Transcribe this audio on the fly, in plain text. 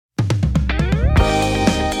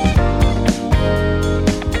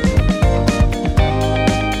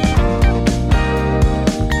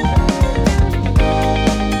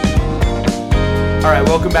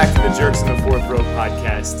Welcome back to the Jerks in the Fourth Row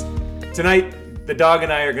podcast. Tonight, the dog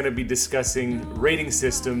and I are going to be discussing rating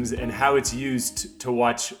systems and how it's used to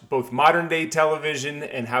watch both modern day television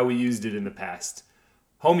and how we used it in the past.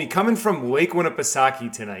 Homie, coming from Lake Winnipesaukee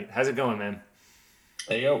tonight. How's it going, man?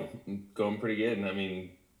 Hey, yo, going pretty good. I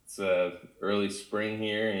mean, it's early spring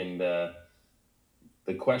here, and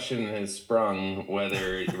the question has sprung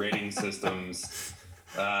whether rating systems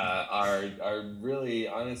are really,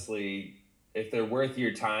 honestly, if they're worth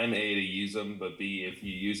your time, A, to use them, but B, if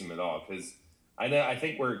you use them at all. Because I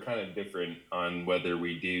think we're kind of different on whether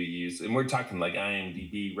we do use, and we're talking like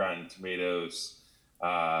IMDb, Rotten Tomatoes,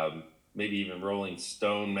 maybe even Rolling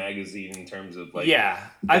Stone magazine in terms of like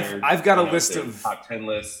I've got a list of top 10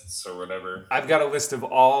 lists or whatever. I've got a list of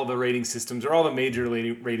all the rating systems or all the major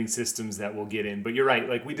rating systems that we'll get in. But you're right,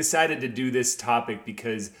 like we decided to do this topic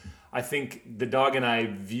because I think the dog and I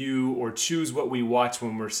view or choose what we watch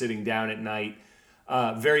when we're sitting down at night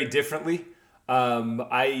very differently.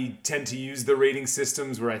 I tend to use the rating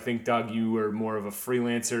systems where I think, Dog, you are more of a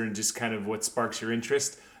freelancer and just kind of what sparks your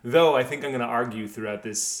interest. Though I think I'm going to argue throughout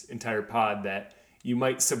this entire pod that you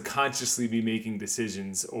might subconsciously be making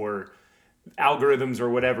decisions or algorithms or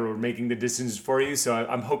whatever are making the decisions for you. So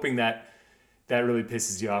I'm hoping that really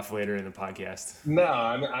pisses you off later in the podcast. No,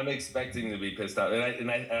 I'm expecting to be pissed off, and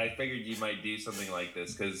I figured you might do something like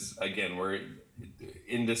this because again, we're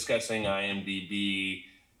in discussing IMDb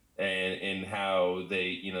and how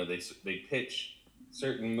they pitch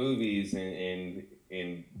certain movies in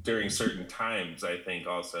during certain times. I think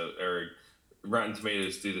also, or Rotten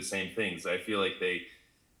Tomatoes do the same things. I feel like they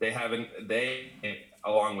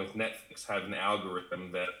along with Netflix have an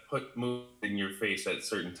algorithm that put movies in your face at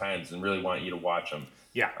certain times and really want you to watch them.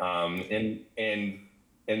 Yeah.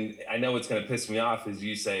 And I know what's going to piss me off is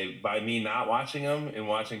you say by me not watching them and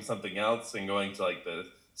watching something else and going to like the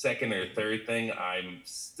second or third thing, I'm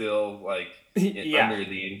still like under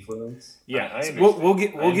the influence. Yeah, we'll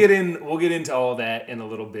get into all that in a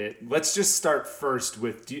little bit. Let's just start first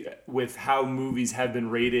with how movies have been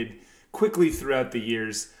rated quickly throughout the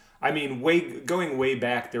years. I mean, going way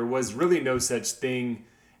back, there was really no such thing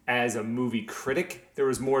as a movie critic. There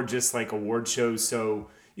was more just like award shows. So,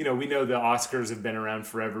 we know the Oscars have been around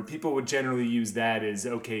forever. People would generally use that as,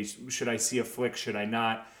 okay, should I see a flick? Should I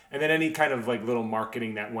not? And then any kind of like little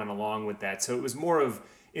marketing that went along with that. So it was more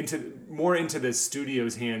into the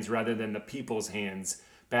studio's hands rather than the people's hands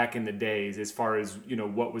back in the days as far as,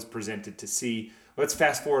 what was presented to see. Let's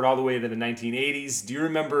fast forward all the way to the 1980s. Do you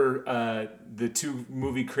remember the two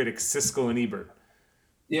movie critics, Siskel and Ebert?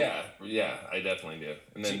 Yeah, I definitely do.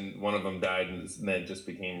 And then one of them died, and then just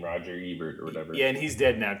became Roger Ebert or whatever. Yeah, and he's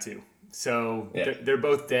dead now too. So they're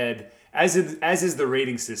both dead. As is the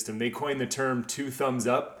rating system. They coined the term 2 thumbs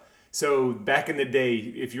up. So back in the day,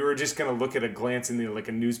 if you were just going to look at a glance in like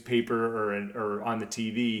a newspaper or on the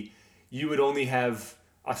TV, you would only have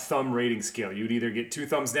a thumb rating scale. You would either get 2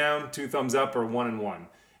 thumbs down, 2 thumbs up, or 1 and 1.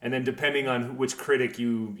 And then depending on which critic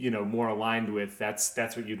you more aligned with, that's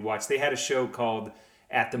what you'd watch. They had a show called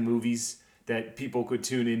At the Movies that people could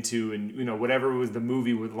tune into, and whatever was the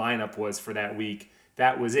movie lineup was for that week,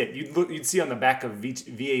 that was it. You'd see on the back of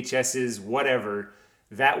VHSs, whatever,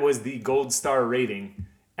 that was the gold star rating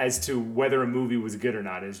as to whether a movie was good or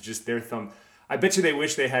not. It's just their thumb. I bet you they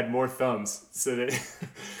wish they had more thumbs so that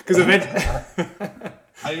because eventually.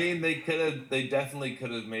 I mean, they definitely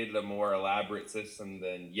could have made it a more elaborate system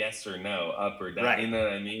than yes or no, up or down. Right. You know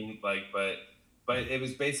what I mean? Like, but it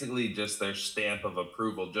was basically just their stamp of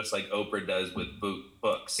approval, just like Oprah does with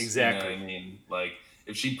books. Exactly. You know what I mean? Like,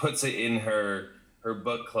 if she puts it in her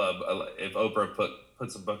book club, if Oprah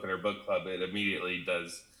puts a book in her book club, it immediately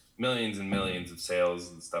does millions and millions of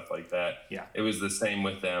sales and stuff like that. Yeah. It was the same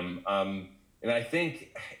with them. And I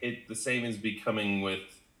think the same is becoming with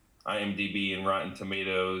IMDb and Rotten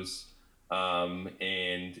Tomatoes,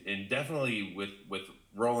 and definitely with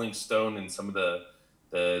Rolling Stone and some of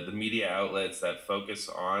the media outlets that focus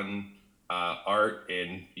on art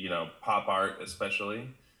and pop art especially.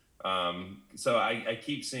 So I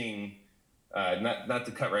keep seeing not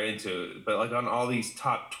to cut right into it, but like on all these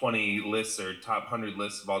top 20 lists or top 100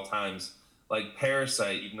 lists of all times, like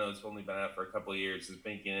Parasite, even though it's only been out for a couple of years, is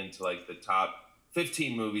making it into like the top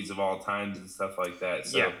 15 movies of all times and stuff like that.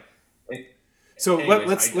 So, yeah.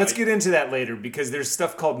 Let's get into that later because there's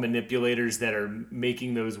stuff called manipulators that are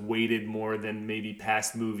making those weighted more than maybe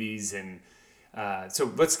past movies, and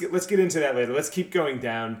so let's get into that later. Let's keep going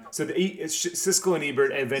down. So Siskel and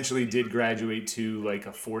Ebert eventually did graduate to like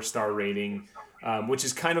a 4-star rating, which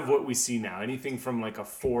is kind of what we see now. Anything from like a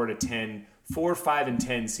 4 to 10, 4, 5, and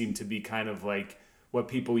 10 seem to be kind of like what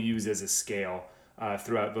people use as a scale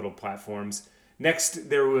throughout little platforms. Next,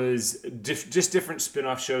 there was just different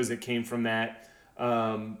spin-off shows that came from that.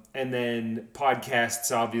 And then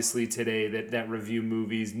podcasts, obviously, today that review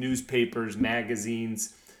movies, newspapers,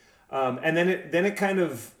 magazines. And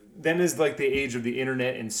then as like the age of the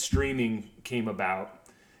internet and streaming came about,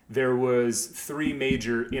 there was 3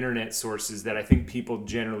 major internet sources that I think people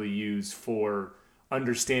generally use for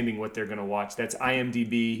understanding what they're going to watch. That's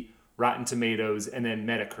IMDb, Rotten Tomatoes, and then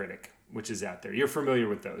Metacritic, which is out there. You're familiar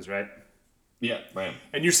with those, right? Yeah, I am.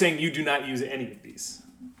 And you're saying you do not use any of these?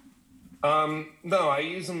 No, I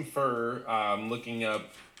use them for looking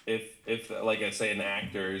up if like I say, an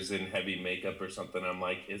actor's in heavy makeup or something. I'm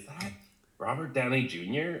like, is that Robert Downey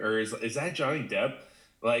Jr. or is that Johnny Depp?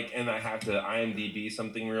 Like, and I have to IMDb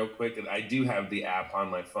something real quick, and I do have the app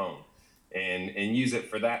on my phone, and use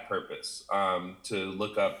it for that purpose, to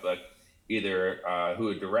look up either who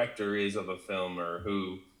a director is of a film, or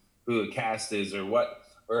who a cast is, or what,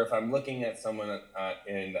 or if I'm looking at someone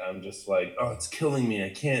and I'm just like, oh, it's killing me,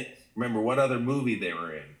 I can't remember what other movie they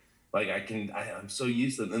were in. Like I'm so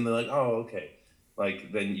used to it, and they're like, oh, okay,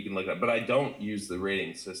 like then you can look up. But I don't use the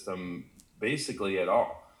rating system basically at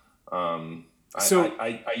all. I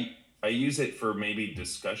use it for maybe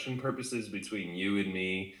discussion purposes between you and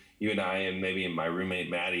me, you and I, and maybe my roommate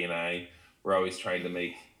Maddie and I. We're always trying to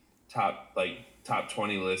make top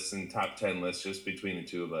 20 lists and top 10 lists just between the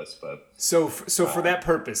two of us. But for that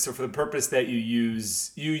purpose, so for the purpose that you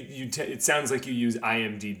use, it sounds like you use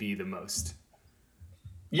IMDb the most.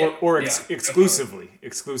 Yeah, exclusively.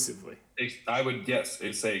 I would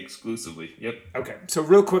say exclusively. Yep. Okay. So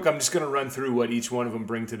real quick, I'm just going to run through what each one of them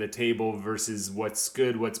bring to the table versus what's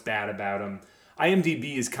good, what's bad about them.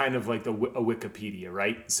 IMDb is kind of like a Wikipedia,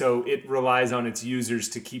 right? So it relies on its users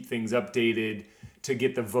to keep things updated, to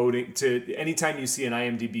get the voting. To anytime you see an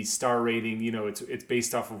IMDb star rating, it's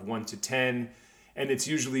based off of 1 to 10, and it's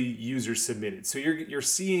usually user submitted. So you're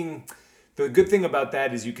seeing. The good thing about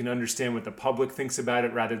that is you can understand what the public thinks about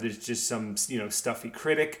it rather than just some stuffy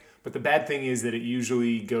critic. But the bad thing is that it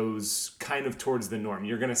usually goes kind of towards the norm.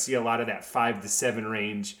 You're going to see a lot of that 5 to 7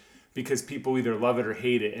 range because people either love it or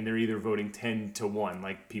hate it, and they're either voting 10 to 1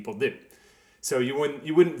 like people do. So you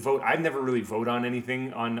wouldn't vote. I'd never really vote on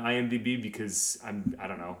anything on IMDb because I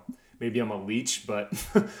don't know, maybe I'm a leech, but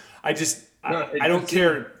I don't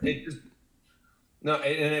care. No,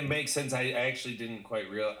 and it makes sense. I actually didn't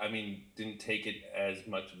didn't take it as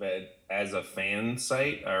much of it as a fan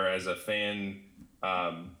site, or as a fan,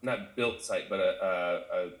 not built site, but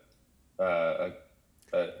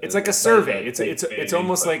it's like a survey. It's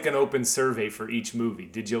almost like an open survey for each movie.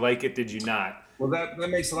 Did you like it? Did you not? Well, that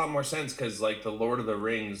makes a lot more sense because like the Lord of the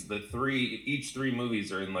Rings, each three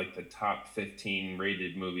movies are in like the top 15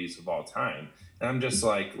 rated movies of all time. And I'm just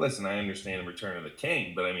like, listen, I understand Return of the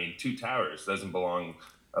King, but I mean, Two Towers doesn't belong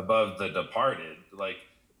above The Departed. Like,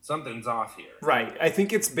 something's off here. Right. I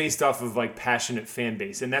think it's based off of like passionate fan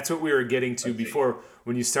base. And that's what we were getting to before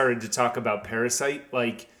when you started to talk about Parasite.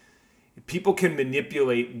 Like, people can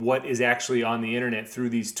manipulate what is actually on the internet through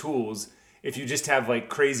these tools if you just have like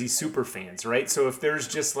crazy super fans, right? So if there's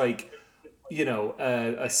just like,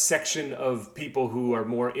 a section of people who are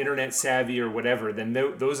more internet savvy or whatever, then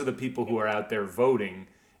those are the people who are out there voting.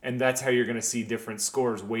 And that's how you're going to see different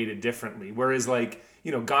scores weighted differently. Whereas like,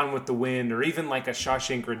 Gone with the Wind, or even like a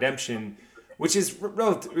Shawshank Redemption, which is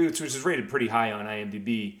rated pretty high on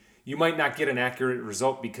IMDb, you might not get an accurate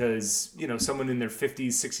result because, someone in their 50s,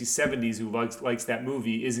 60s, 70s who likes that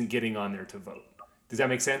movie isn't getting on there to vote. Does that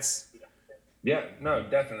make sense? Yeah, no,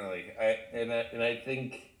 definitely. I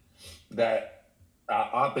think that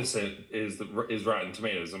opposite is Rotten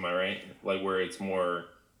Tomatoes. Am I right? Like where it's more.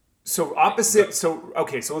 So opposite. So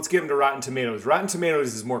okay. So let's get into Rotten Tomatoes. Rotten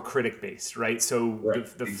Tomatoes is more critic based, right? So right,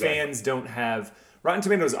 the exactly. Fans don't have. Rotten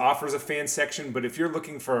Tomatoes offers a fan section, but if you're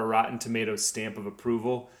looking for a Rotten Tomatoes stamp of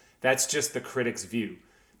approval, that's just the critic's view.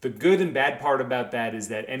 The good and bad part about that is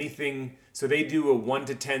that anything. So they do a 1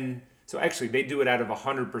 to 10. So actually, they do it out of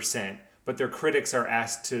 100%. But their critics are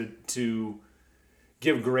asked to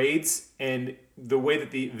give grades, and the way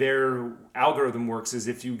that their algorithm works is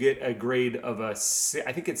if you get a grade of I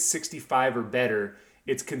think it's 65 or better,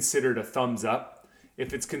 it's considered a thumbs up.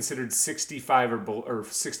 If it's considered 65 or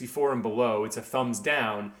 64 and below, it's a thumbs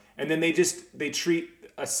down. And then they treat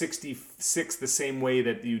a 66 the same way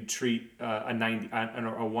that you treat a 90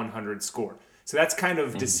 a 100 score. So that's kind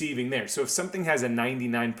of deceiving there. So if something has a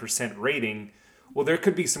 99% rating, well, there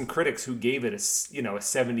could be some critics who gave it a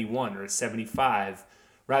 71 or a 75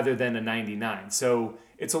 rather than a 99. So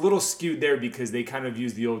it's a little skewed there because they kind of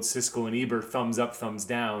use the old Siskel and Ebert thumbs up, thumbs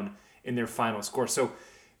down in their final score. So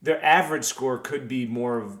their average score could be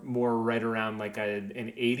more right around like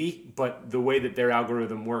an 80, but the way that their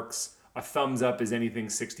algorithm works, a thumbs up is anything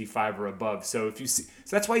 65 or above. So if you see,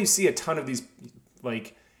 so that's why you see a ton of these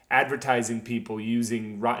like advertising people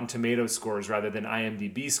using Rotten Tomato scores rather than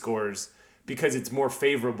IMDb scores, because it's more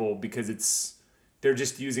favorable, because they're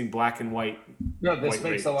just using black and white. No, this white makes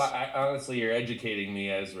ratings. a lot. Honestly, you're educating me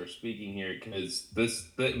as we're speaking here, because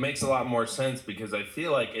that makes a lot more sense, because I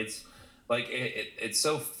feel like it's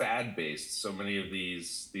so fad based. So many of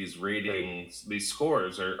these ratings, these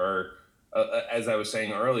scores are as I was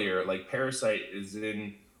saying earlier, like Parasite is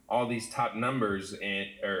in all these top numbers and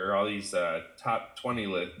or all these top 20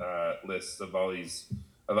 lists of all these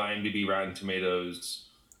of IMDb, Rotten Tomatoes,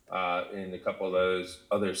 and a couple of those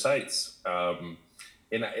other sites.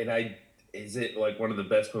 And I is it like one of the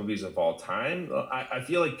best movies of all time? I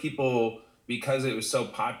feel like people, because it was so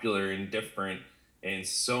popular and different, and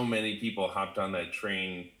so many people hopped on that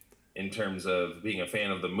train in terms of being a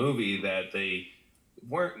fan of the movie, that they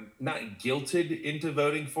weren't not guilted into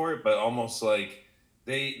voting for it, but almost like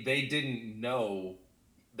they didn't know.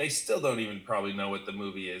 They still don't even probably know what the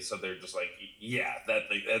movie is, so they're just like, yeah,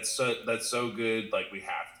 that's so good, like we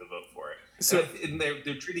have to vote for it. So And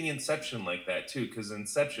they're treating Inception like that too, because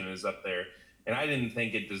Inception is up there, and I didn't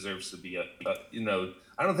think it deserves to be I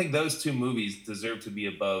don't think those two movies deserve to be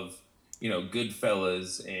above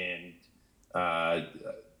Goodfellas and uh,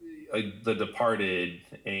 The Departed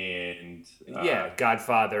and yeah,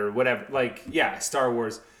 Godfather, whatever. Like, yeah, Star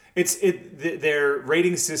Wars. Their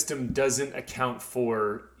rating system doesn't account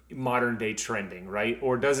for modern day trending, right?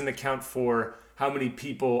 Or doesn't account for how many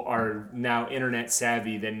people are now internet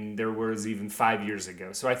savvy than there was even 5 years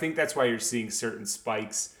ago. So I think that's why you're seeing certain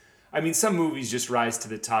spikes. I mean, some movies just rise to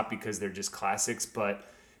the top because they're just classics, but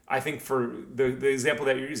I think for the example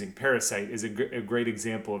that you're using, Parasite is a great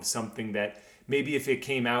example of something that maybe if it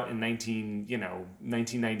came out in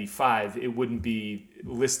 1995, it wouldn't be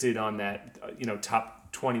listed on that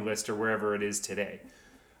top 20 list or wherever it is today.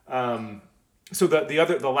 So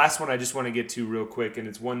the last one I just want to get to real quick, and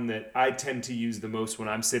it's one that I tend to use the most when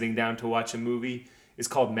I'm sitting down to watch a movie, is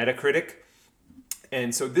called Metacritic.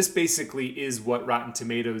 And so this basically is what Rotten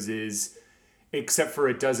Tomatoes is, except for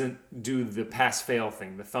it doesn't do the pass fail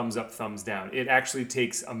thing, the thumbs up, thumbs down. It actually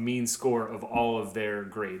takes a mean score of all of their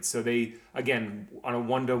grades. So they, again, on a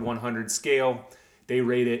 1 to 100 scale, they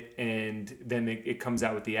rate it, and then it comes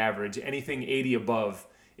out with the average. Anything 80 above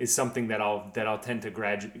is something that I'll tend to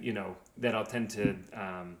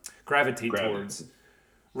gravitate towards.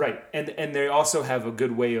 Right, and they also have a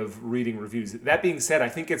good way of reading reviews. That being said, I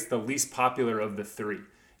think it's the least popular of the three.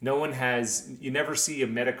 You never see a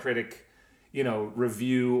Metacritic,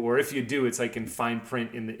 review, or if you do, it's like in fine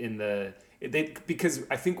print because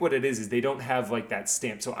I think what it is they don't have like that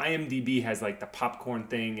stamp. So IMDb has like the popcorn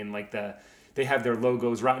thing, and like they have their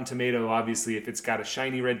logos. Rotten Tomato, obviously, if it's got a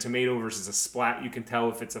shiny red tomato versus a splat, you can tell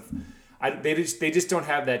if it's they just don't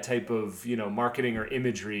have that type of marketing or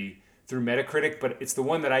imagery through Metacritic, but it's the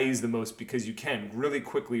one that I use the most because you can really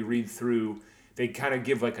quickly read through. They kind of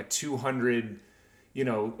give like a 200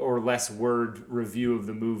 or less word review of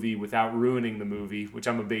the movie without ruining the movie, which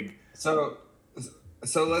I'm a big. So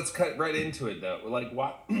let's cut right into it though. Like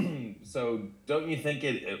what? So don't you think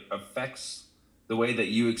it affects the way that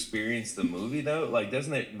you experience the movie though? Like,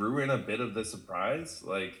 doesn't it ruin a bit of the surprise?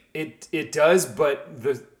 Like it does, but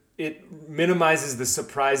it minimizes the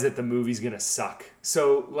surprise that the movie's gonna suck.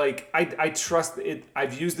 So like I trust it.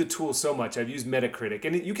 I've used the tool so much. I've used Metacritic,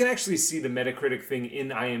 and you can actually see the Metacritic thing in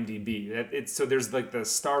IMDb. So there's like the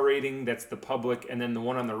star rating, that's the public, and then the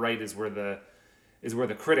one on the right is where the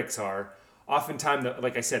critics are. Oftentimes,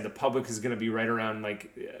 like I said, the public is going to be right around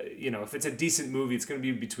like if it's a decent movie, it's going to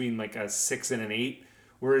be between like a 6 and an 8.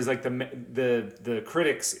 Whereas like the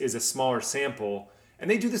critics is a smaller sample, and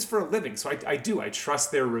they do this for a living. So I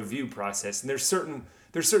trust their review process, and there's certain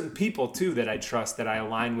people too that I trust, that I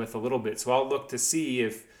align with a little bit. So I'll look to see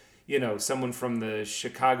if someone from the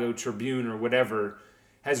Chicago Tribune or whatever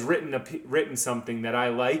has written something that I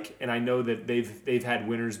like, and I know that they've had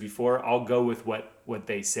winners before. I'll go with what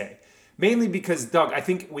they say. Mainly because, Doug, I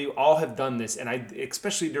think we all have done this, and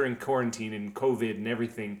especially during quarantine and COVID and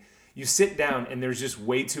everything, you sit down and there's just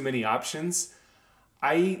way too many options.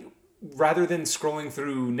 Rather than scrolling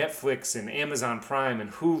through Netflix and Amazon Prime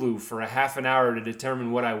and Hulu for a half an hour to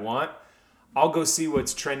determine what I want, I'll go see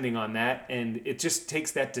what's trending on that, and it just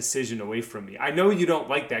takes that decision away from me. I know you don't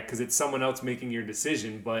like that because it's someone else making your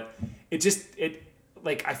decision, but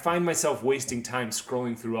I find myself wasting time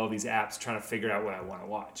scrolling through all these apps trying to figure out what I want to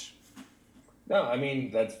watch. No, I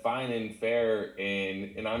mean that's fine and fair,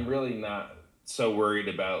 and I'm really not so worried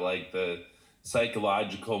about like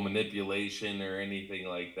psychological manipulation or anything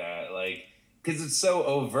like that. Like, because it's so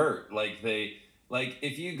overt. Like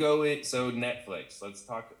if you go it, so Netflix. Let's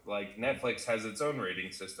talk. Like Netflix has its own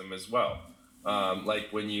rating system as well. Like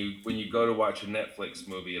when you go to watch a Netflix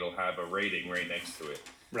movie, it'll have a rating right next to it.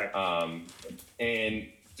 Right. And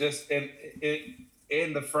just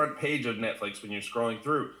in the front page of Netflix when you're scrolling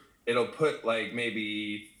through, it'll put like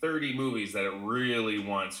maybe 30 movies that it really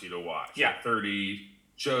wants you to watch. Yeah. 30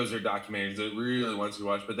 shows or documentaries that it really wants you to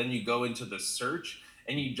watch. But then you go into the search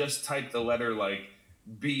and you just type the letter like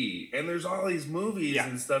B, and there's all these movies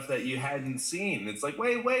and stuff that you hadn't seen. It's like,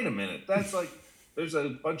 wait a minute. That's like, there's a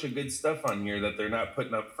bunch of good stuff on here that they're not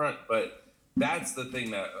putting up front. But that's the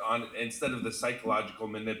thing that on instead of the psychological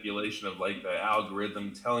manipulation of like the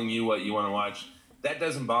algorithm telling you what you want to watch, that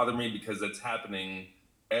doesn't bother me because it's happening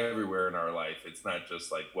everywhere in our life. It's not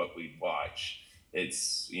just like what we watch.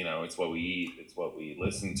 It's, you know, it's what we eat. It's what we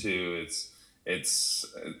listen to. It's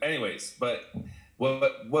anyways. But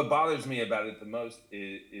what bothers me about it the most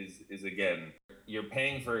is again, you're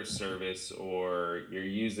paying for a service or you're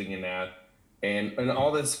using an app, and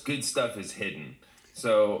all this good stuff is hidden.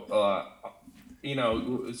 So you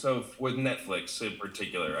know, so with Netflix in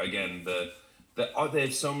particular, again, they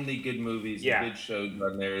have so many good movies, and good shows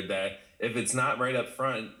on there that if it's not right up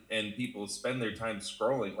front and people spend their time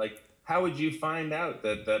scrolling, like how would you find out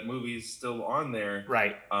that that movie's still on there?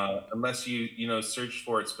 Right. Unless you know search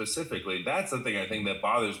for it specifically. That's the thing I think that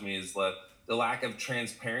bothers me is the lack of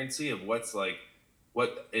transparency of what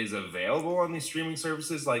is available on these streaming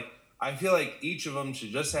services. Like I feel like each of them should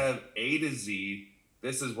just have A to Z.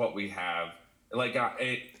 This is what we have, like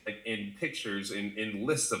in pictures, in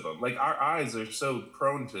lists of them. Like our eyes are so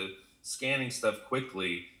prone to scanning stuff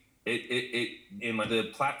quickly. It in like the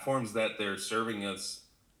platforms that they're serving us,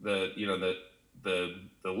 the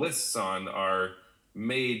lists on are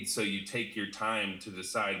made so you take your time to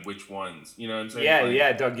decide which ones. You know what I'm saying? Yeah,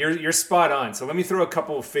 yeah, Doug, you're spot on. So let me throw a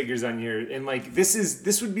couple of figures on here, and like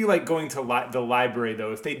this would be like going to the library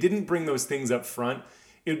though. If they didn't bring those things up front,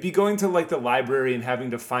 it would be going to like the library and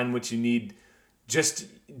having to find what you need, just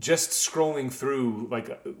scrolling through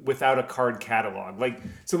like without a card catalog. Like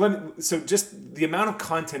so just the amount of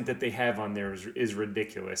content that they have on there is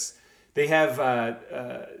ridiculous. They have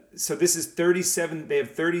so this is 37. They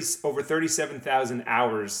have over 37,000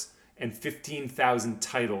 hours and 15,000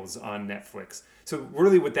 titles on Netflix. So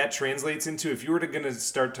really, what that translates into, if you were gonna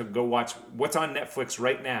start to go watch what's on Netflix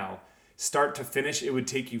right now, start to finish, it would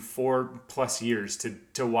take you 4+ years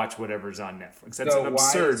to watch whatever's on Netflix. That's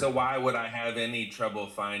absurd. So why would I have any trouble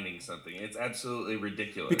finding something? It's absolutely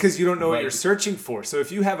ridiculous. Because you don't know what you're searching for. So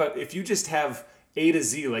if you just have A to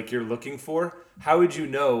Z like you're looking for, how would you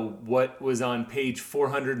know what was on page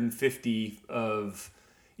 450 of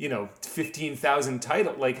 15,000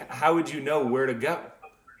 title? Like how would you know where to go?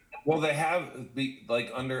 Well, they have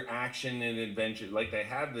like under action and adventure, like they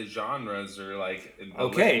have the genres or like.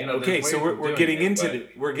 Okay. So we're getting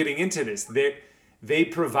into this. They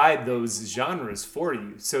provide those genres for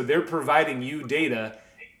you. So they're providing you data,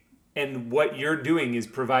 and what you're doing is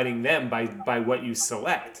providing them by what you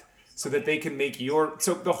select, so that they can make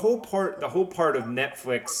so the whole part of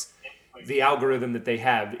Netflix, the algorithm that they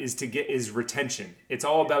have is retention. It's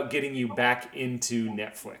all about getting you back into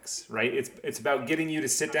Netflix, right? It's about getting you to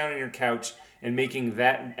sit down on your couch and making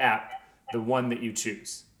that app the one that you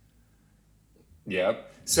choose.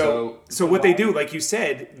 Yep. So what they do, like you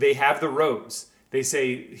said, they have the rows. They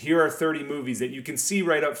say, here are 30 movies that you can see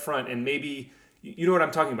right up front, and maybe you know what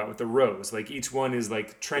I'm talking about with the rows. Like each one is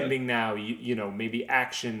like trending now, maybe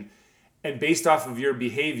action. And based off of your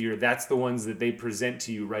behavior, that's the ones that they present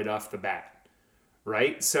to you right off the bat,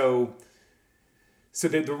 right? So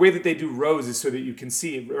the way that they do rows is so that you can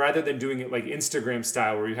see it, rather than doing it like Instagram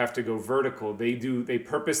style where you have to go vertical. They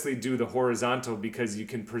purposely do the horizontal because you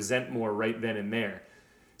can present more right then and there.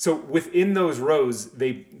 So within those rows,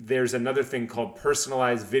 there's another thing called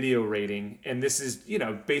personalized video rating, and this is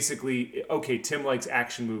basically, okay, Tim likes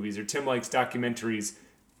action movies or Tim likes documentaries.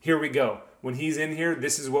 Here we go. When he's in here,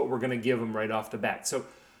 this is what we're going to give him right off the bat. So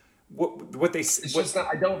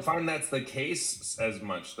I don't find that's the case as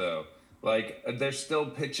much though. Like they're still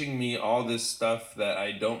pitching me all this stuff that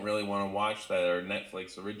I don't really want to watch that are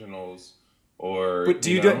Netflix originals or. But do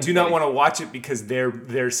you not want to watch it because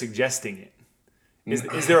they're suggesting it?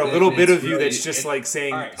 Is there a little bit of you that's just like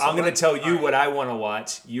saying, right, so I'm going to tell you what I want to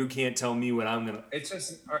watch. You can't tell me what I'm going to. It's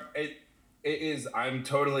just it is. I'm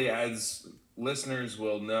totally, as listeners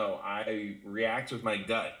will know, I react with my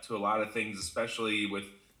gut to a lot of things, especially with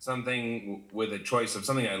something with a choice of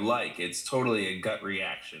something I like. It's totally a gut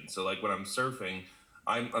reaction. So like when I'm surfing,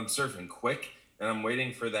 I'm surfing quick and I'm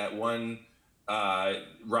waiting for that one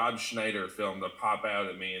Rob Schneider film to pop out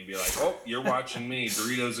at me and be like, "Oh, you're watching me,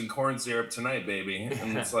 Doritos and corn syrup tonight, baby."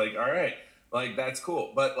 And it's like, all right, like that's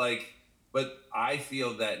cool. But I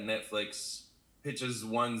feel that Netflix pitches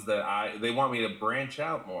ones that they want me to branch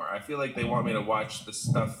out more. I feel like they want me to watch the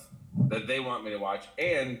stuff that they want me to watch,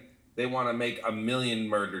 and they want to make a million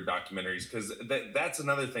murder documentaries, because that's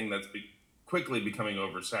another thing that's quickly becoming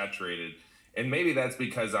oversaturated. And maybe that's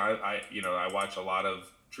because I watch a lot of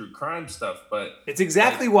true crime stuff, but it's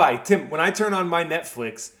exactly why, Tim, when I turn on my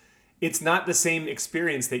Netflix, it's not the same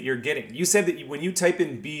experience that you're getting. You said that when you type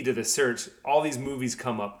in B to the search, all these movies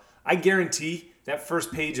come up. I guarantee that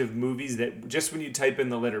first page of movies, that just when you type in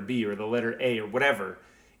the letter B or the letter A or whatever,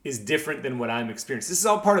 is different than what I'm experiencing. This is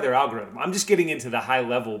all part of their algorithm. I'm just getting into the high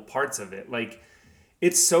level parts of it. Like,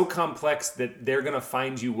 it's so complex that they're going to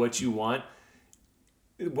find you what you want.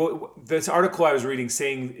 This article I was reading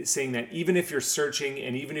saying that even if you're searching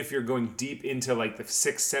and even if you're going deep into like the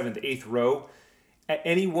 6th, 7th, 8th row,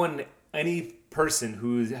 any person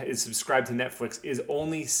who is subscribed to Netflix is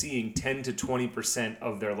only seeing 10 to 20%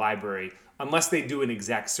 of their library, unless they do an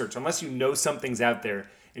exact search. Unless you know something's out there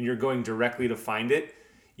and you're going directly to find it,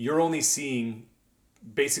 you're only seeing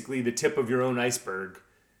basically the tip of your own iceberg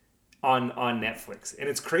on Netflix. And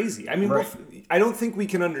it's crazy. I mean, right. I don't think we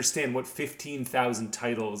can understand what 15,000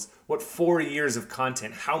 titles, what 4 years of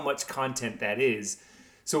content, how much content that is.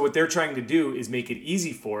 So what they're trying to do is make it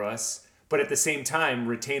easy for us, but at the same time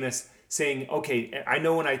retain us, saying, okay, I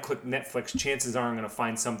know when I click Netflix, chances are I'm going to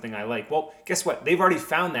find something I like. Well, guess what? They've already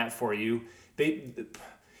found that for you.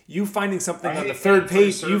 You finding something on the third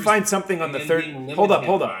page, you find something on the third. Hold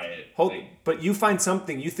up. But you find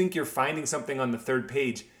something, you think you're finding something on the third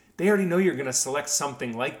page. They already know you're going to select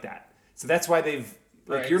something like that. So that's why they've,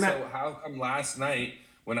 like, you're not. So how come last night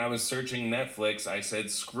when I was searching Netflix, I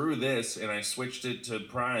said, screw this, and I switched it to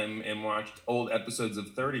Prime and watched old episodes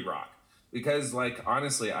of 30 Rock? Because, like,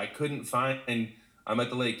 honestly, I couldn't find, I'm at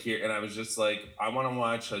the lake here, and I was just like, I want to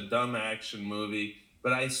watch a dumb action movie,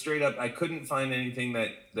 but I couldn't find anything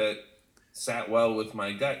that sat well with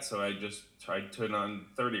my gut, so I just tried to turn on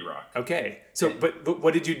 30 Rock. Okay, so, but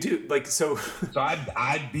what did you do? Like, so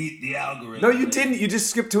I beat the algorithm. No, you didn't. You just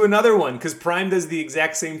skipped to another one, because Prime does the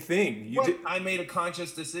exact same thing. I made a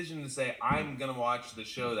conscious decision to say, I'm going to watch the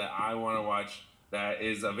show that I want to watch that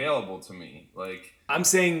is available to me. Like, I'm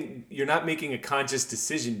saying you're not making a conscious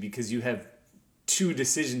decision, because you have two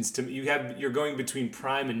decisions you're going between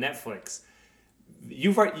Prime and Netflix.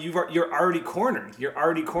 You're already cornered. You're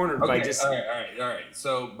already cornered by just. All right.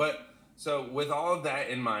 So with all of that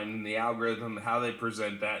in mind, and the algorithm, how they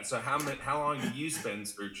present that, so how long do you spend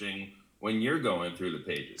searching when you're going through the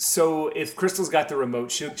pages? So if Crystal's got the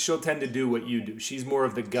remote, she'll tend to do what you do. She's more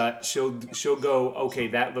of the gut. She'll go, okay,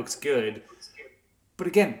 that looks good. But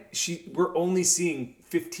again, we're only seeing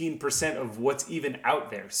 15% of what's even out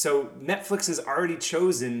there. So Netflix has already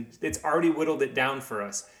chosen, it's already whittled it down for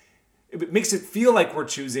us. It makes it feel like we're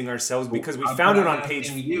choosing ourselves because we found it on page.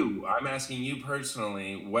 I'm asking you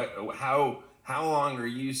personally, how long are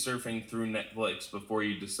you surfing through Netflix before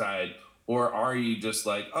you decide, or are you just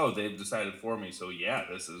like, oh, they've decided for me, so yeah,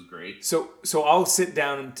 this is great. So I'll sit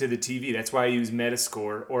down to the TV. That's why I use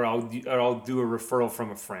Metascore, or I'll do a referral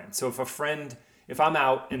from a friend. So if I'm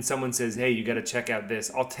out and someone says, hey, you got to check out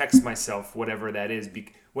this, I'll text myself whatever that is,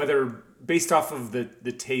 whether based off of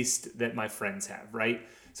the taste that my friends have, right?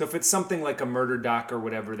 So if it's something like a murder doc or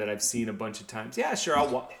whatever that I've seen a bunch of times, yeah, sure,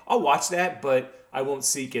 I'll watch that, but I won't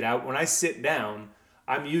seek it out. When I sit down,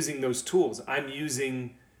 I'm using those tools. I'm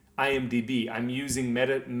using IMDb. I'm using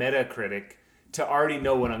Metacritic to already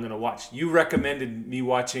know what I'm going to watch. You recommended me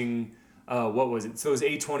watching, what was it? So those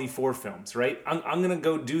A24 films, right? I'm going to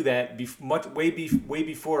go do that way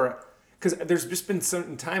before. Because there's just been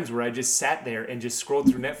certain times where I just sat there and just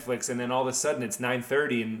scrolled through Netflix, and then all of a sudden it's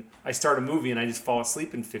 9:30 and I start a movie and I just fall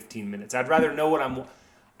asleep in 15 minutes. I'd rather know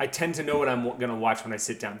I tend to know what I'm going to watch when I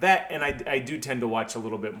sit down. That, and I do tend to watch a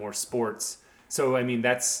little bit more sports. So, I mean,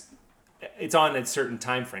 it's on at certain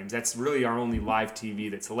time frames. That's really our only live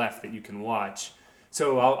TV that's left that you can watch.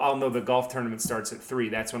 So I'll know the golf tournament starts at 3.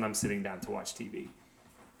 That's when I'm sitting down to watch TV.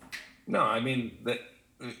 No, I mean,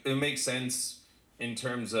 it makes sense in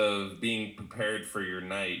terms of being prepared for your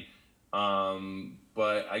night.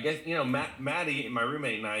 But I guess, Maddie, my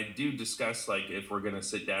roommate, and I do discuss, like, if we're going to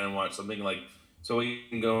sit down and watch something, like, so we've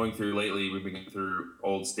been going through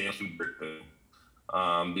old Stanley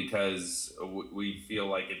Kubrick, because we feel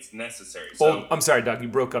like it's necessary. I'm sorry, Doug, you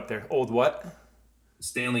broke up there. Old what?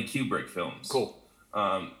 Stanley Kubrick films. Cool.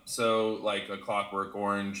 So like A Clockwork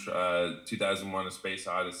Orange, 2001: A Space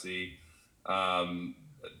Odyssey,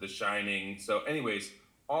 The Shining. So anyways,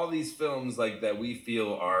 all these films like that we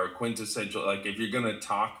feel are quintessential. Like if you're gonna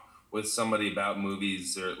talk with somebody about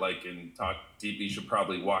movies or like and talk deep, you should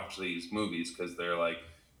probably watch these movies because they're like,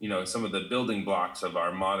 some of the building blocks of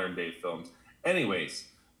our modern day films. Anyways,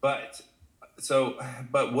 but so,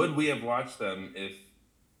 but would we have watched them if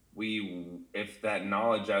that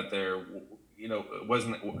knowledge out there,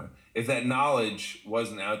 wasn't, if that knowledge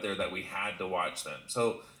wasn't out there that we had to watch them?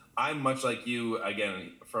 So I'm much like you,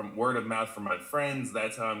 again, from word of mouth from my friends.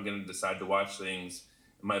 That's how I'm going to decide to watch things.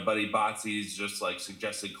 My buddy Botsy's just like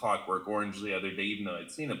suggested Clockwork Orange the other day, even though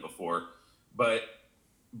I'd seen it before. But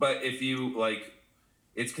if you like,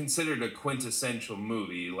 it's considered a quintessential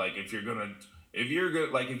movie. Like if you're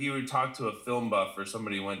good, like if you would talk to a film buff or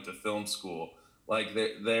somebody who went to film school, like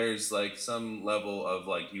there's like some level of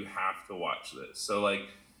like you have to watch this. So like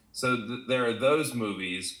there are those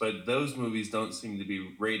movies, but those movies don't seem to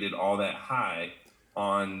be rated all that high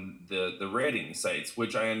on the rating sites,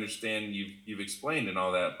 which I understand you've explained and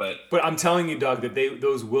all that, but I'm telling you, Doug, that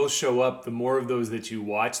those will show up. The more of those that you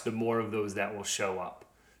watch, the more of those that will show up.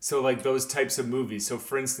 So like those types of movies. So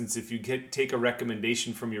for instance, if you take a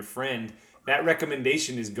recommendation from your friend, that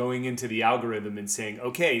recommendation is going into the algorithm and saying,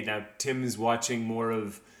 okay, now Tim is watching more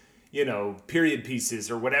of, period pieces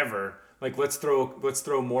or whatever. Like let's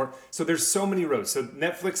throw more. So there's so many rows. So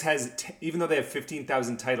Netflix has, even though they have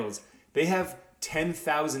 15,000 titles, they have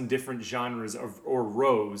 10,000 different genres or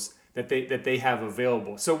rows that they have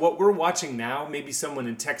available. So what we're watching now, maybe someone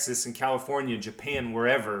in Texas and California, Japan,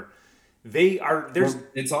 wherever, there's. Well,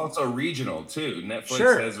 it's also regional too.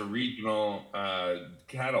 Netflix has a regional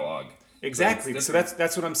catalog. Exactly. So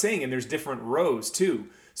that's what I'm saying. And there's different rows too.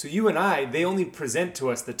 So you and I, they only present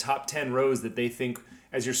to us the top 10 rows that they think,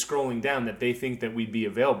 as you're scrolling down, that they think that we'd be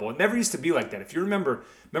available. It never used to be like that. If you remember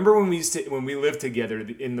when we lived together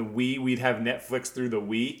in the Wii, we'd have Netflix through the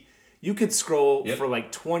Wii. You could scroll for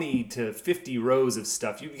like 20 to 50 rows of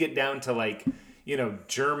stuff. You could get down to like,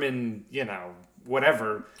 German,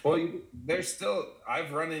 whatever. Well,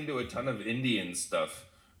 I've run into a ton of Indian stuff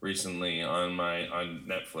recently on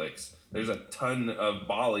Netflix. There's a ton of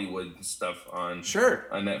Bollywood stuff on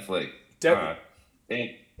Netflix.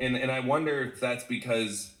 And I wonder if that's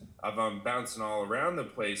because I'm bouncing all around the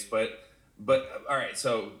place, but all right.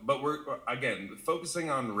 So, but we're again focusing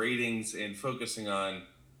on ratings and focusing on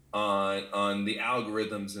the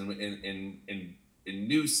algorithms in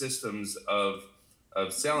new systems of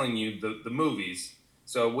selling you the movies.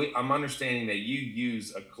 So I'm understanding that you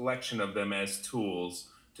use a collection of them as tools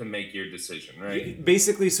to make your decision, right?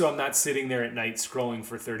 Basically, so I'm not sitting there at night scrolling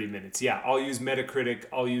for 30 minutes. Yeah, I'll use Metacritic.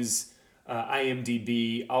 I'll use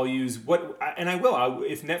IMDb. I'll use if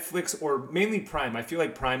Netflix or mainly Prime. I feel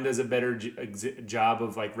like Prime does a better job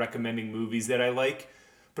of like recommending movies that I like.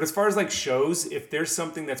 But as far as like shows, if there's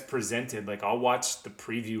something that's presented, like I'll watch the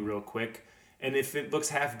preview real quick, and if it looks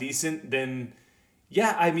half decent, then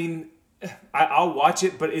yeah, I mean, I'll watch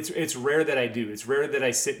it. But it's rare that I do. It's rare that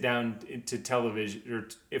I sit down to television, or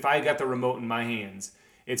if I got the remote in my hands,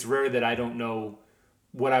 it's rare that I don't know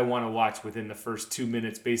what I want to watch within the first 2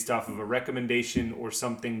 minutes based off of a recommendation or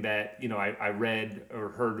something that I read or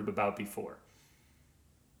heard about before.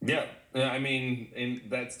 Yeah, I mean, and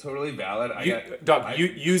that's totally valid.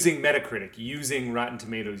 Using Metacritic, using Rotten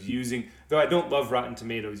Tomatoes, though I don't love Rotten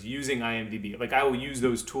Tomatoes, using IMDb. Like I will use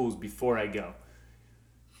those tools before I go.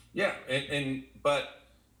 Yeah, but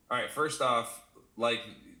all right. First off, like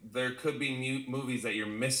there could be movies that you're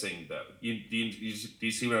missing though. Do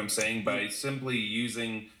you see what I'm saying? By simply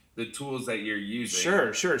using the tools that you're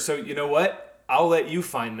using. Sure. So you know what? I'll let you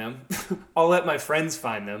find them. I'll let my friends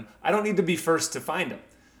find them. I don't need to be first to find them.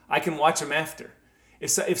 I can watch them after.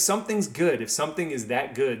 If something's good, if something is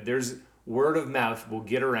that good, there's word of mouth will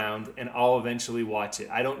get around and I'll eventually watch it.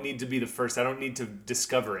 I don't need to be the first. I don't need to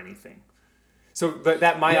discover anything. So, but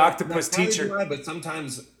that My Octopus Teacher. Right, but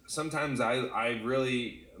sometimes I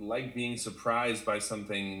really like being surprised by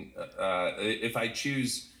something. If I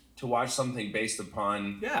choose to watch something based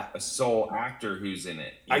upon a sole actor who's in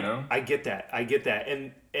it, I get that,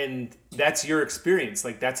 and that's your experience.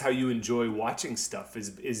 Like that's how you enjoy watching stuff.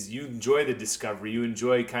 Is you enjoy the discovery. You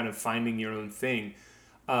enjoy kind of finding your own thing.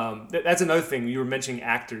 That's another thing. You were mentioning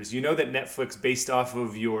actors. You know that Netflix, based off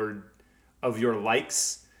of your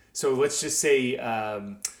likes. So let's just say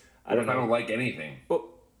I don't like anything. Well,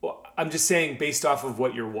 I'm just saying based off of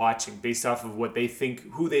what you're watching, based off of what they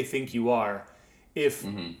think, who they think you are. If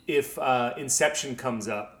Inception comes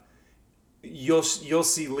up, you'll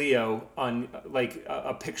see Leo on like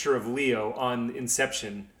a picture of Leo on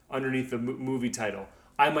Inception underneath the movie title.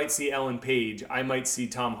 I might see Ellen Page. I might see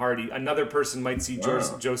Tom Hardy. Another person might see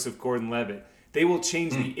Joseph Gordon-Levitt. they will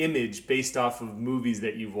change the image based off of movies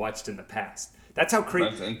that you've watched in the past. That's how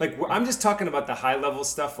crazy. Like, I'm just talking about the high level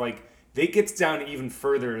stuff. Like, they get down even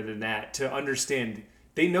further than that to understand.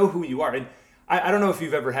 They know who you are. And I don't know if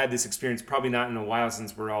you've ever had this experience. Probably not in a while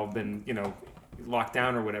since we're all been, locked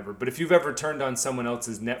down or whatever. But if you've ever turned on someone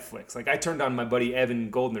else's Netflix, like I turned on my buddy Evan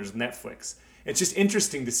Goldner's Netflix. It's just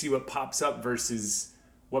interesting to see what pops up versus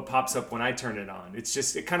what pops up when I turn it on. It's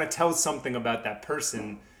just, it kind of tells something about that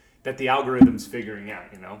person that the algorithm's figuring out,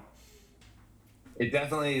 It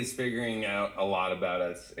definitely is figuring out a lot about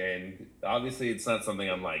us, and obviously it's not something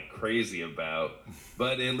I'm like crazy about,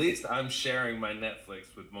 but at least I'm sharing my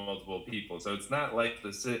Netflix with multiple people. So it's not like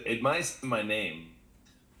it might say my name.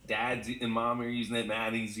 Dad's and Mom are using it,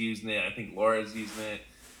 Maddie's using it, I think Laura's using it.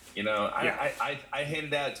 I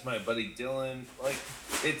handed out to my buddy Dylan. Like,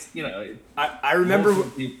 it's, I remember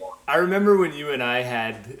when you and I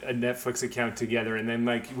had a Netflix account together, and then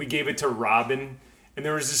like we gave it to Robin, and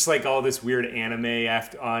there was just like all this weird anime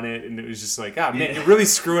on it, and it was just like, man, you're really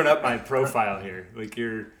screwing up my profile here. Like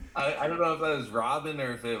I don't know if that was Robin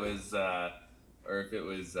or if it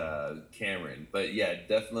was Cameron, but yeah,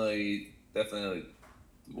 definitely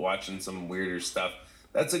watching some weirder stuff.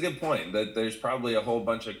 That's a good point. That there's probably a whole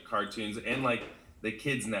bunch of cartoons and like the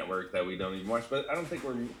kids network that we don't even watch, but I don't think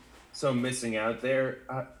we're so missing out there.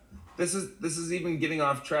 This is even getting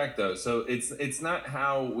off track though. So it's not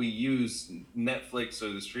how we use Netflix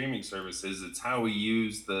or the streaming services. It's how we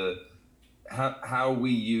use how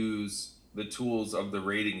we use the tools of the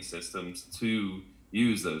rating systems to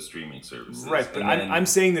use those streaming services. Right, but I'm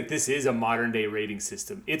saying that this is a modern day rating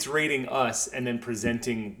system. It's rating us and then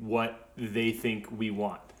presenting what they think we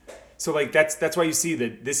want. So like that's why you see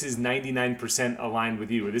that this is 99% aligned with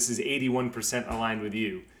you, or this is 81% aligned with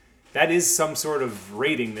you. That is some sort of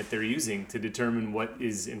rating that they're using to determine what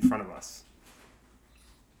is in front of us.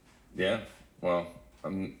 Yeah, well,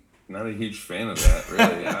 I'm not a huge fan of that,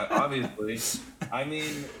 really. Obviously, I'm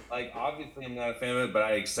not a fan of it, but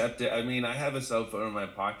I accept it. I mean, I have a cell phone in my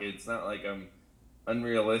pocket. It's not like I'm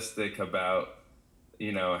unrealistic about,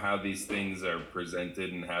 how these things are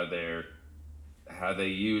presented and how they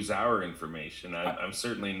use our information. I'm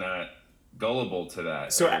certainly not gullible to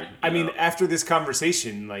that. So, after this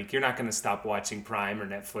conversation, like, you're not going to stop watching Prime or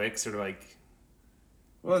Netflix or like...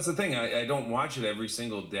 Well, that's the thing. I don't watch it every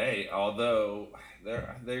single day, although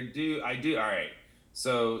I do. All right.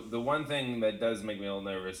 So the one thing that does make me a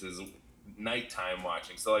little nervous is nighttime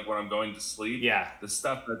watching. So like when I'm going to sleep, the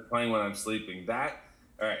stuff that's playing when I'm sleeping,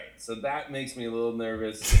 all right. So that makes me a little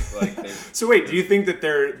nervous. Like, so wait, do you think that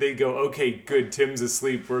they go, okay, good, Tim's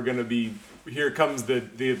asleep. We're gonna be, here comes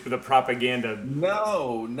the propaganda.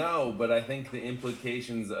 No, but I think the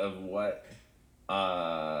implications of what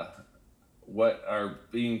are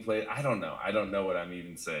being played, I don't know. I don't know what I'm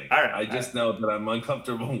even saying. All right, I just know that I'm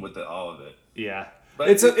uncomfortable with all of it. Yeah. But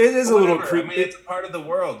it is a little creepy. I mean, it's a part of the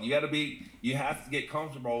world. You have to get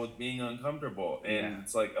comfortable with being uncomfortable. And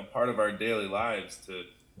it's like a part of our daily lives to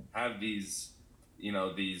have these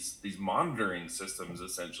monitoring systems,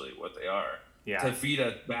 essentially what they are, to feed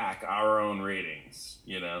us back our own ratings,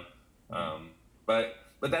 but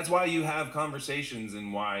that's why you have conversations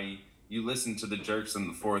and why you listen to the jerks in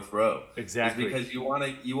the fourth row. Exactly. It's because you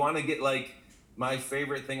want to get, like, my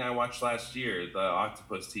favorite thing I watched last year, The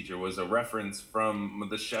Octopus Teacher, was a reference from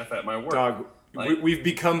the chef at my work. Dog, we've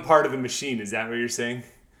become part of the machine. Is that what you're saying?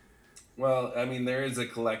 Well, I mean, there is a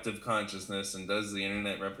collective consciousness, and does the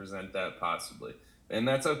internet represent that? Possibly. And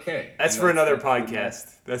that's okay. That's for another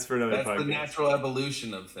podcast. That's the natural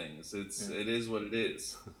evolution of things. It is what it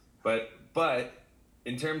is. But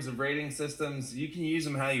in terms of rating systems, you can use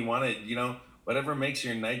them how you want it. Whatever makes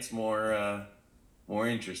your nights more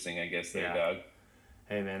interesting, I guess. Dog.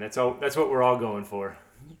 Hey man, that's what we're all going for.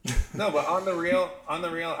 No, but on the real,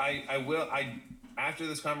 I after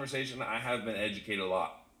this conversation, I have been educated a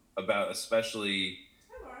lot about especially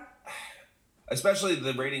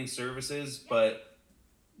the rating services, but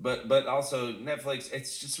also Netflix.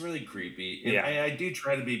 It's just really creepy. And I do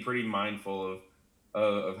try to be pretty mindful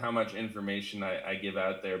of how much information I give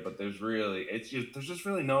out there, but there's just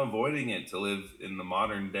really no avoiding it to live in the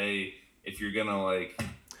modern day if you're gonna like.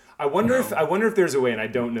 I wonder if there's a way, and I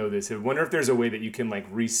don't know this. I wonder if there's a way that you can like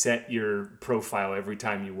reset your profile every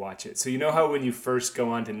time you watch it. So you know how when you first go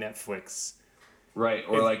onto Netflix, right,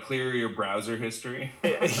 or like clear your browser history.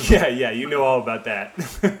 Yeah, you know all about that.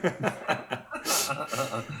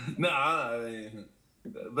 No,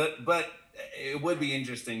 but it would be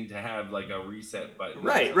interesting to have like a reset button.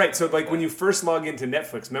 Right. So like when you first log into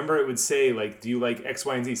Netflix, remember it would say like, do you like X,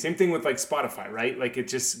 Y, and Z? Same thing with like Spotify, right? Like it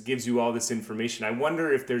just gives you all this information. I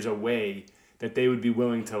wonder if there's a way that they would be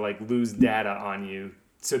willing to like lose data on you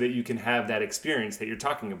so that you can have that experience that you're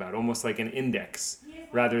talking about, almost like an index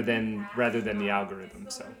rather than the algorithm.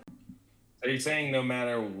 So you're saying no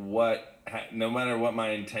matter what my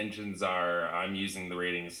intentions are, I'm using the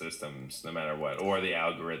rating systems no matter what, or the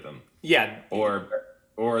algorithm. Yeah. Or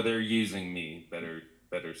they're using me, better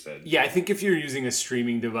said. Yeah, I think if you're using a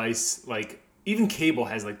streaming device, like even cable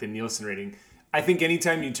has like the Nielsen rating. I think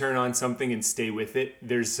anytime you turn on something and stay with it,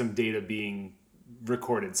 there's some data being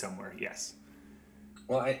recorded somewhere. Yes.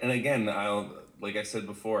 Well, I'll like I said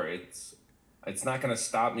before, it's not going to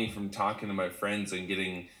stop me from talking to my friends and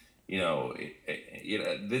getting,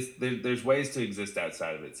 there's ways to exist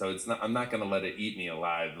outside of it. So I'm not going to let it eat me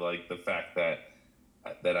alive. Like the fact that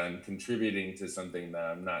I'm contributing to something that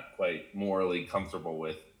I'm not quite morally comfortable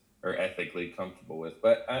with or ethically comfortable with.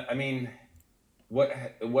 But I mean, what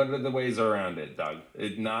are the ways around it, Doug?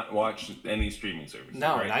 Not watch any streaming service.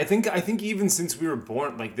 No, right? I think even since we were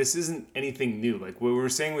born, like this isn't anything new. Like what we were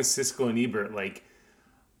saying with Siskel and Ebert, like,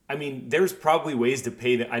 I mean, there's probably ways to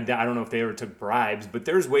pay I don't know if they ever took bribes, but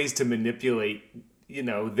there's ways to manipulate,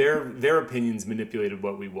 their opinions manipulated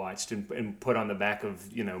what we watched and put on the back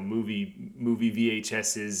of, movie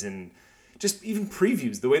VHSs and just even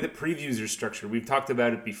previews, the way that previews are structured. We've talked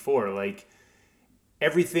about it before. Like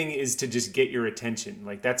everything is to just get your attention.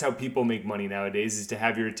 Like that's how people make money nowadays, is to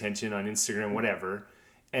have your attention on Instagram, whatever.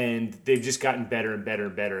 And they've just gotten better and better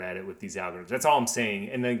and better at it with these algorithms. That's all I'm saying.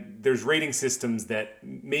 And then there's rating systems that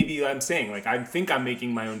maybe I'm saying, like, I think I'm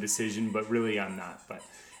making my own decision, but really I'm not. But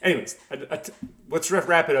anyways, let's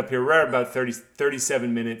wrap it up here. We're at about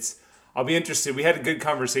 37 minutes. I'll be interested. We had good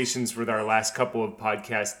conversations with our last couple of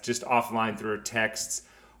podcasts, just offline through our texts.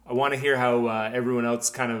 I want to hear how everyone else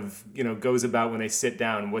kind of, goes about when they sit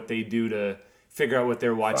down, what they do to figure out what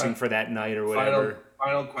they're watching for that night or whatever.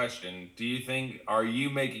 Final question. Are you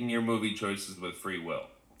making your movie choices with free will?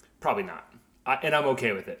 Probably not. And I'm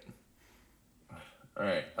okay with it. All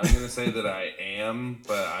right. I'm going to say that I am,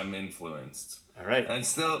 but I'm influenced. All right. And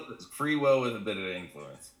still free will with a bit of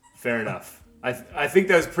influence. Fair enough. I think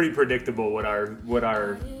that was pretty predictable what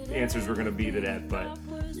our answers were going to be to that, but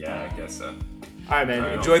yeah, I guess so. All right,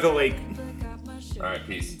 man. Enjoy the lake. All right,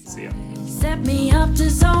 peace. See ya. Set me up to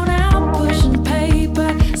zone out, pushing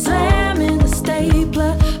paper, slamming the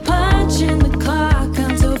stapler, punching the